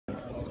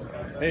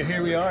Hey,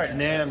 here we are at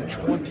NAMM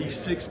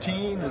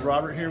 2016.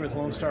 Robert here with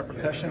Lone Star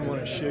Percussion. I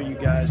want to show you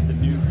guys the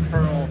new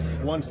Pearl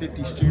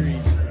 150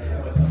 series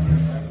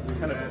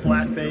kind of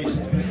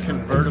flat-based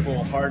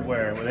convertible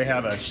hardware where they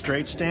have a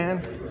straight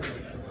stand,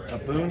 a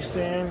boom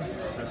stand,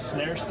 a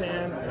snare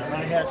stand, a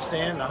hi-hat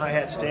stand. The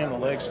hi-hat stand, the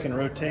legs can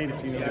rotate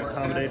if you need to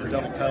accommodate a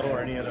double pedal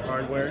or any other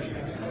hardware.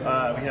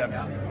 We have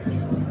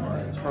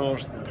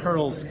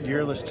Pearl's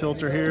gearless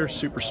tilter here,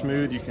 super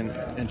smooth. You can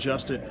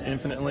adjust it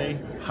infinitely.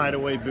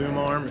 Hideaway boom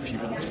arm if you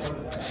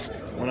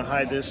want to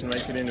hide this and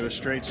make it into a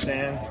straight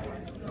stand.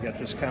 You got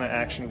this kind of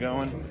action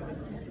going.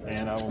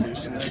 And I will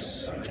loosen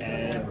this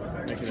and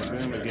make it a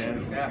boom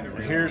again. And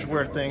here's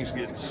where things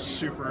get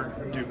super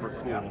duper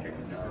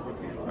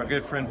cool. Our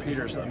good friend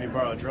Peter's let me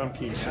borrow a drum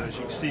key. So as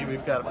you can see,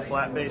 we've got a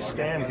flat base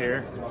stand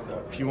here.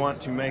 If you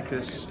want to make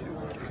this,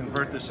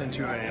 convert this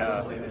into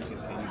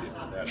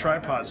a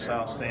tripod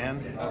style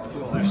stand,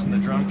 loosen the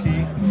drum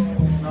key,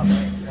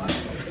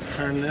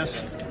 turn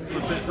this,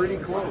 puts it pretty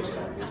close,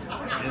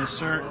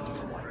 insert,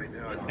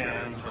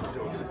 and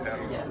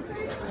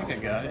I think I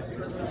got it.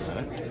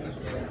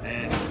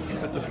 And you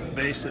put the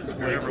bass at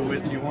whatever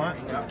width you want,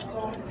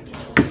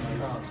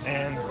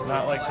 and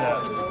not like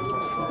that.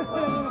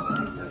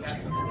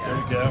 There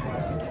you go.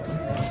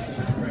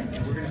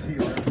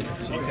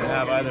 So you can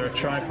have either a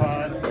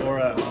tripod or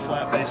a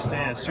flat base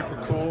stand. Super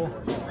cool,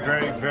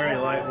 very, very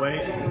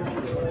lightweight.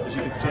 As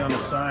you can see on the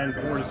side,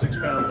 4 to 6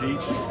 pounds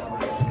each.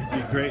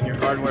 Be great in your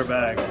hardware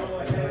bag.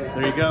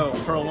 There you go,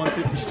 Pearl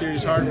 150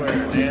 series hardware,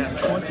 NAMM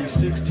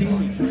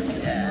 2016.